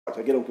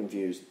I get them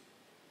confused.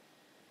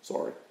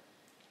 Sorry.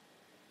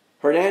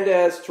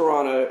 Hernandez,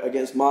 Toronto,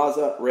 against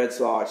Mazza, Red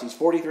Sox. He's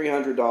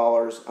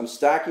 $4,300. I'm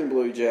stacking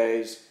Blue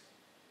Jays.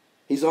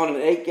 He's on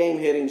an 8-game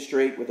hitting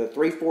streak with a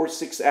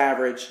 3.46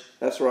 average.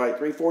 That's right,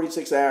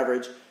 3.46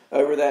 average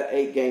over that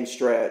 8-game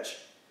stretch.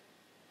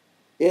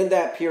 In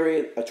that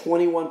period, a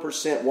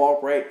 21%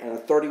 walk rate and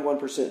a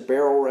 31%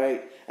 barrel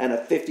rate and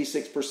a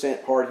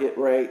 56% hard hit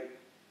rate.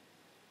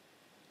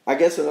 I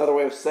guess another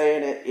way of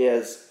saying it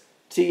is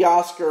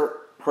Teoscar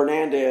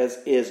Hernandez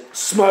is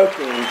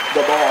smoking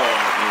the ball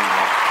right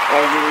now.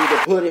 And you need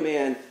to put him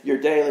in your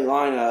daily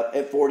lineup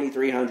at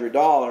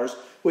 $4,300,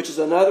 which is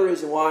another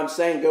reason why I'm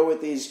saying go with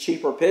these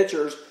cheaper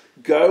pitchers.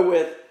 Go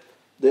with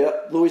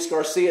the Luis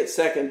Garcia at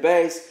second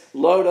base.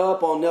 Load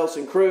up on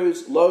Nelson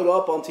Cruz. Load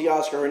up on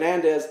Teoscar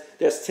Hernandez.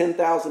 That's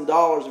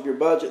 $10,000 of your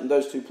budget in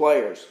those two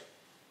players.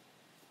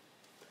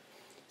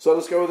 So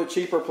let's go with a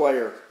cheaper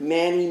player.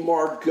 Manny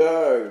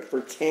Margot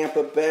for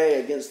Tampa Bay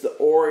against the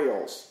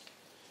Orioles.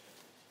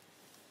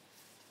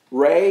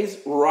 Rays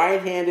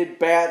right-handed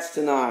bats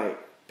tonight.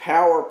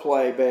 Power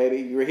play, baby.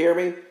 You hear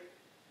me?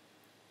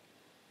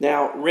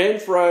 Now,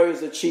 Renfroe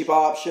is a cheap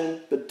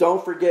option, but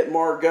don't forget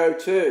Margot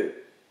too.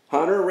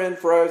 Hunter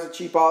Renfroe is a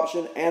cheap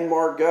option, and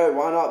Margot.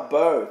 Why not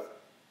both?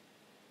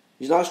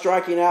 He's not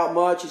striking out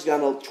much. He's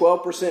got a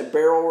 12%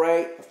 barrel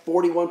rate, a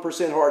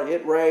 41% hard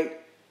hit rate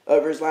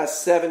over his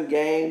last 7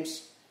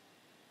 games.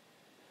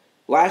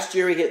 Last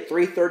year he hit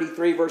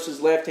 .333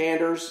 versus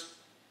left-handers.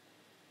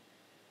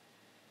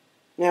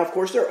 Now, of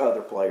course, there are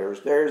other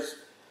players. There's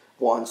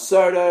Juan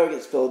Soto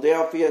against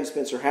Philadelphia and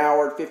Spencer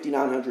Howard,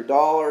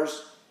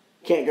 $5,900.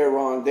 Can't go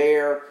wrong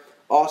there.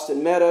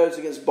 Austin Meadows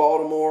against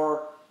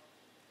Baltimore.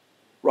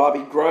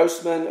 Robbie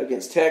Grossman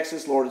against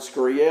Texas. Lourdes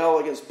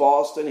Gurriel against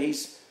Boston.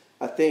 He's,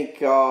 I think,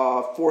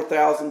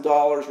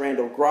 $4,000.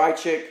 Randall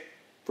Grichuk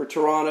for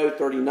Toronto,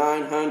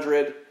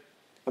 $3,900.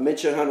 I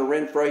mentioned Hunter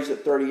Renfroe, he's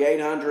at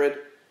 $3,800.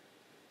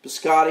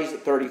 Piscotty's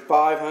at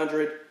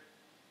 $3,500.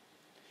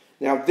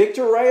 Now,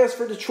 Victor Reyes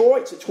for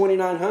Detroit's at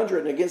 $2,900.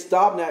 And against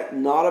Dobnak,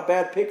 not a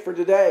bad pick for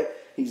today.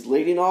 He's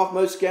leading off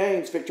most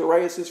games. Victor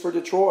Reyes is for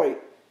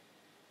Detroit.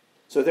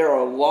 So there are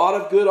a lot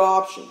of good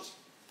options.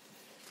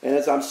 And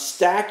as I'm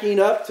stacking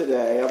up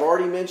today, I've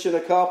already mentioned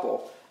a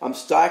couple. I'm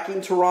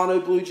stacking Toronto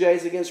Blue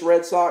Jays against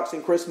Red Sox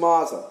and Chris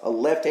Mazza, a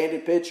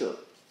left-handed pitcher.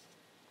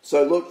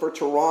 So look for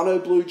Toronto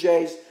Blue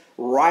Jays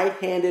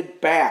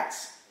right-handed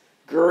bats.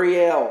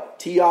 Gurriel,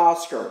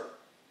 Teoscar.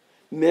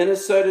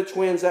 Minnesota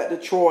Twins at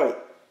Detroit.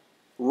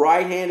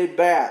 Right-handed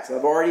bats.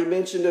 I've already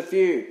mentioned a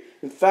few.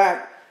 In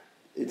fact,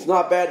 it's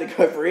not bad to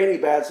go for any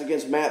bats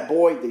against Matt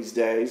Boyd these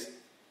days.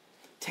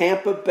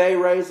 Tampa Bay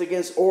Rays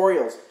against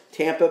Orioles.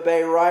 Tampa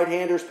Bay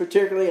right-handers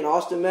particularly, and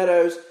Austin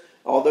Meadows,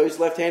 although he's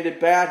left-handed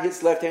bat,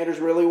 hits left-handers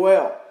really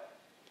well.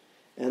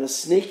 And a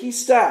sneaky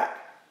stack,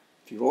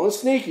 if you want a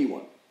sneaky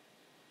one,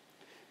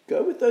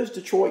 go with those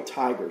Detroit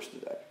Tigers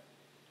today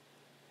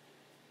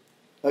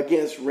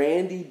against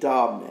Randy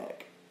Dobnak.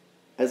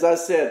 As I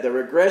said, the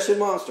regression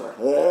monster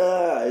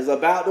is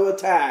about to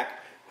attack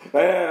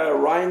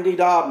Randy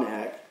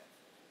Dobnak.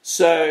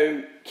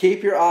 So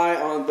keep your eye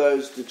on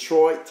those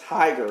Detroit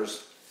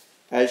Tigers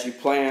as you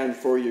plan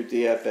for your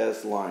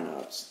DFS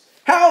lineups.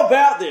 How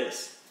about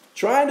this?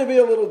 Trying to be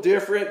a little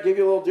different, give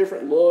you a little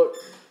different look.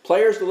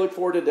 Players to look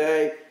for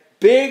today.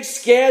 Big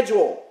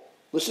schedule.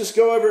 Let's just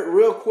go over it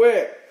real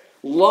quick.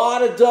 A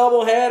lot of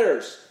double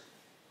headers.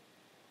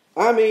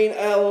 I mean,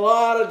 a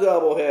lot of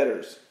double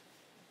headers.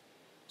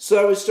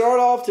 So we start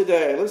off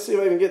today. Let's see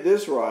if I can get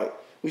this right.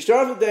 We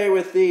start off today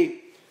with the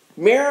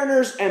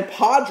Mariners and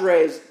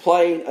Padres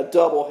playing a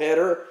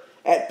doubleheader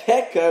at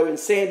Petco in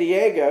San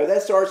Diego.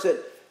 That starts at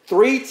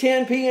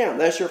 3:10 p.m.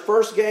 That's your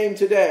first game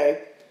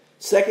today.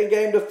 Second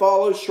game to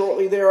follow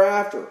shortly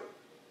thereafter.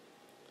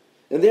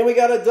 And then we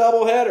got a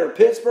doubleheader,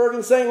 Pittsburgh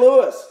and St.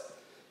 Louis.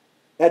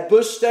 At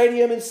Busch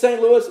Stadium in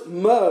St. Louis,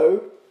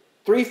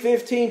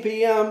 3:15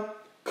 p.m.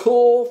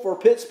 Cool for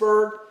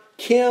Pittsburgh,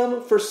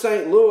 Kim for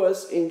St.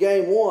 Louis in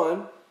game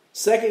 1.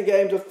 Second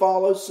game to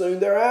follow soon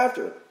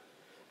thereafter.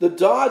 The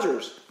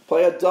Dodgers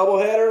play a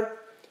doubleheader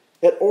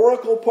at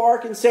Oracle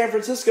Park in San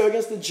Francisco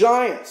against the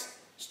Giants,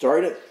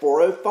 starting at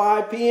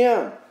 4:05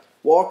 p.m.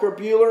 Walker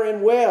Buehler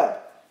and Webb.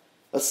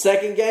 A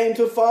second game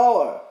to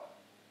follow.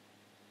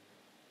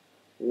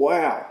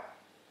 Wow.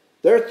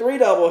 There are 3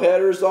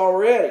 doubleheaders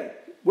already.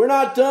 We're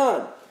not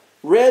done.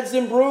 Reds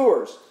and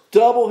Brewers,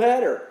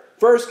 doubleheader.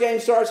 First game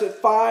starts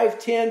at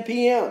 5:10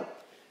 p.m.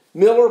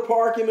 Miller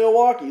Park in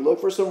Milwaukee.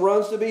 Look for some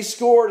runs to be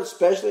scored,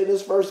 especially in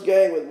this first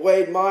game with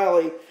Wade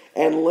Miley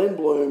and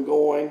Lindblom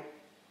going.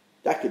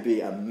 That could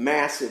be a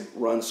massive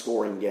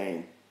run-scoring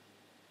game.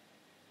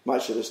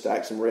 Might should have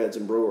stacked some Reds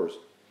and Brewers.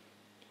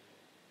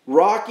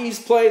 Rockies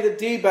play the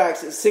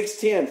D-backs at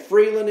 6:10.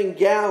 Freeland and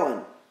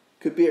Gallen.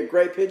 Could be a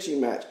great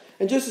pitching match.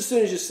 And just as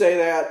soon as you say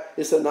that,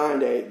 it's a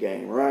 9-8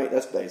 game, right?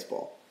 That's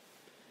baseball.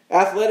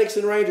 Athletics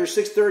and Rangers,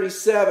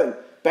 6:37.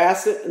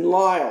 Bassett and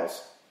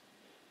Lyles.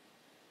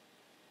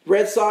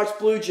 Red Sox,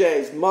 Blue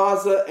Jays,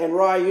 Mazza and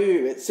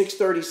Ryu at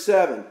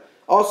 6:37.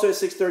 Also at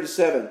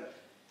 6:37.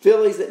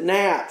 Phillies at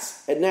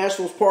Nats at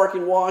Nationals Park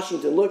in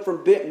Washington. Look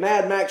for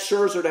Mad Max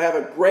Scherzer to have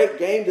a great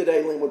game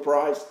today, Linwood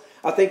Price.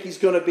 I think he's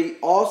going to be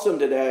awesome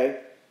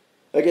today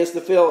against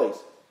the Phillies.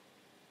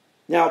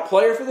 Now, a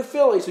player for the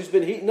Phillies who's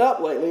been heating up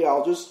lately,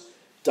 I'll just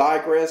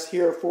digress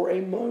here for a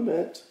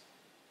moment.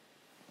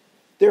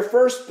 Their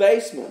first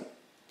baseman,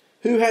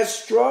 who has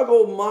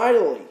struggled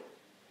mightily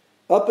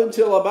up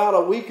until about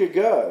a week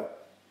ago,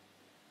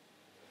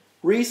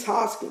 Rhys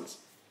Hoskins.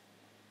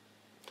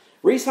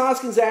 Rhys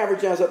Hoskins'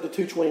 average now is up to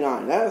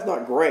 229. That is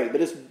not great,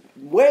 but it's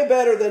way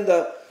better than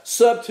the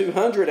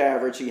sub-200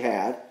 average he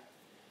had.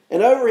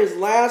 And over his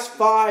last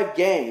 5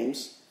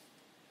 games,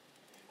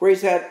 where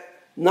he's had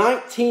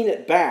 19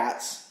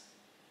 at-bats,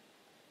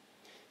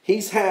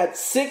 he's had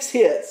 6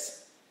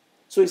 hits.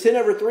 So he's hit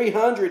over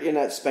 300 in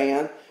that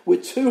span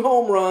with 2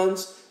 home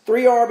runs,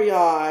 3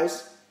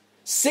 RBIs,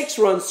 6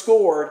 runs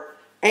scored,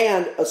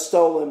 and a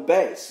stolen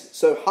base.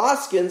 So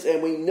Hoskins,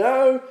 and we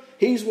know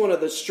he's one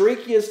of the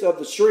streakiest of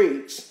the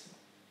streaks,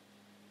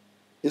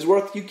 is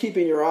worth you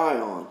keeping your eye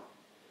on.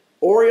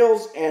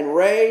 Orioles and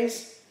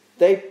Rays,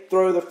 they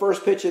throw the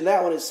first pitch in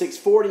that one at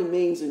 6:40,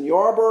 means in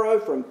Yarborough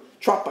from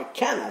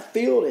Tropicana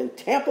Field in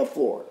Tampa,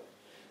 Florida.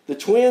 The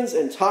Twins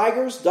and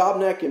Tigers,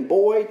 Dobnak and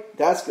Boyd,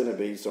 that's going to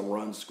be some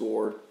runs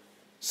scored.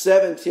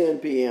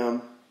 7:10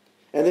 p.m.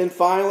 And then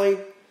finally,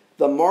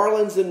 the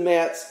Marlins and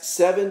Mets,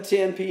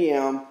 7:10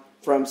 p.m.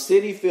 from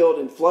Citi Field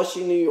in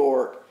Flushing, New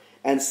York.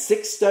 And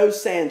Sixto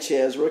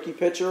Sanchez, rookie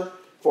pitcher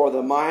for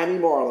the Miami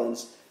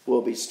Marlins,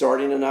 will be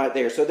starting tonight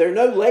there. So there are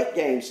no late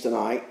games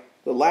tonight.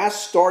 The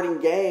last starting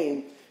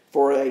game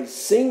for a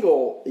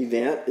single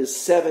event is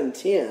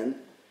 7:10.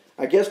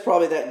 I guess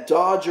probably that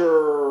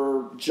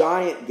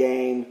Dodger-Giant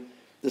game,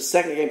 the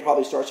second game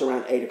probably starts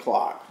around 8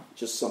 o'clock.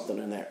 Just something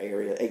in that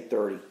area,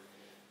 8:30.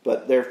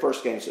 But their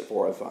first game's at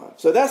 4:05.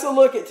 So that's a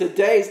look at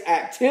today's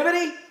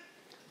activity.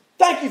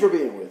 Thank you for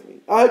being with me.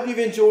 I hope you've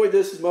enjoyed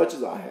this as much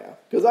as I have,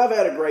 because I've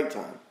had a great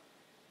time.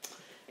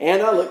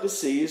 And I look to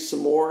see you some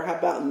more. How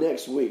about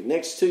next week?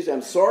 Next Tuesday.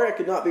 I'm sorry I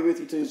could not be with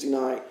you Tuesday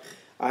night.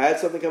 I had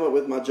something come up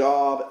with my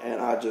job,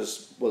 and I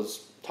just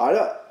was tied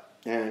up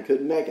and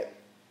couldn't make it.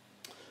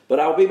 But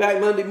I'll be back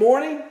Monday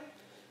morning.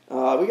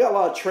 We got a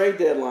lot of trade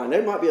deadline.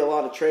 There might be a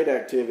lot of trade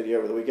activity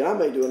over the weekend. I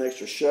may do an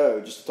extra show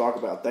just to talk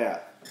about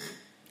that.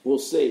 We'll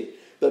see.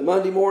 But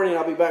Monday morning,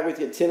 I'll be back with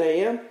you at 10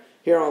 a.m.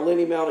 here on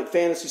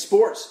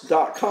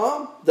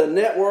LennyMelnickFantasySports.com, the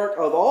network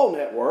of all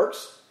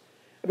networks.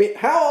 I mean,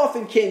 how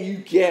often can you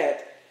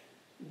get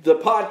the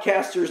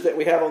podcasters that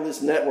we have on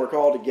this network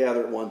all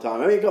together at one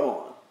time? I mean, come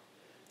on.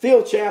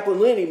 Phil Chaplin,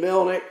 Lenny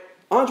Melnick,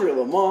 Andre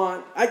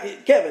Lamont,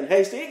 Kevin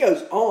Hastings, it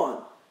goes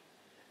on.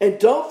 And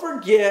don't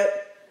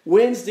forget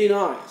Wednesday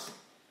nights.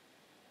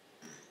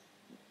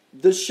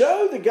 The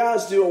show the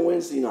guys do on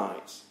Wednesday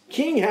nights,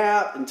 King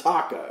Hap and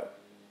Taco,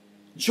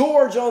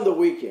 George on the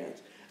weekends.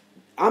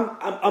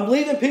 I'm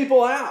leaving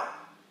people out.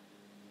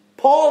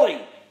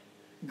 Paulie,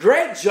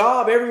 great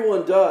job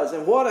everyone does.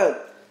 And what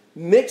a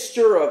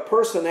mixture of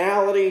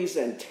personalities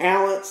and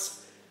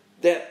talents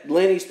that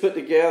Lenny's put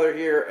together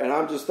here. And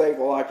I'm just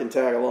thankful I can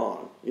tag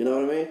along. You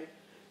know what I mean?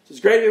 So it's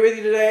great to be with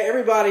you today.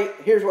 Everybody,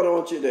 here's what I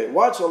want you to do.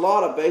 Watch a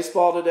lot of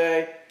baseball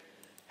today.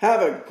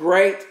 Have a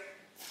great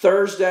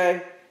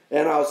Thursday.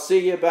 And I'll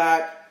see you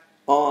back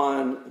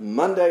on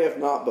Monday, if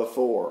not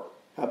before.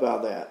 How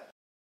about that?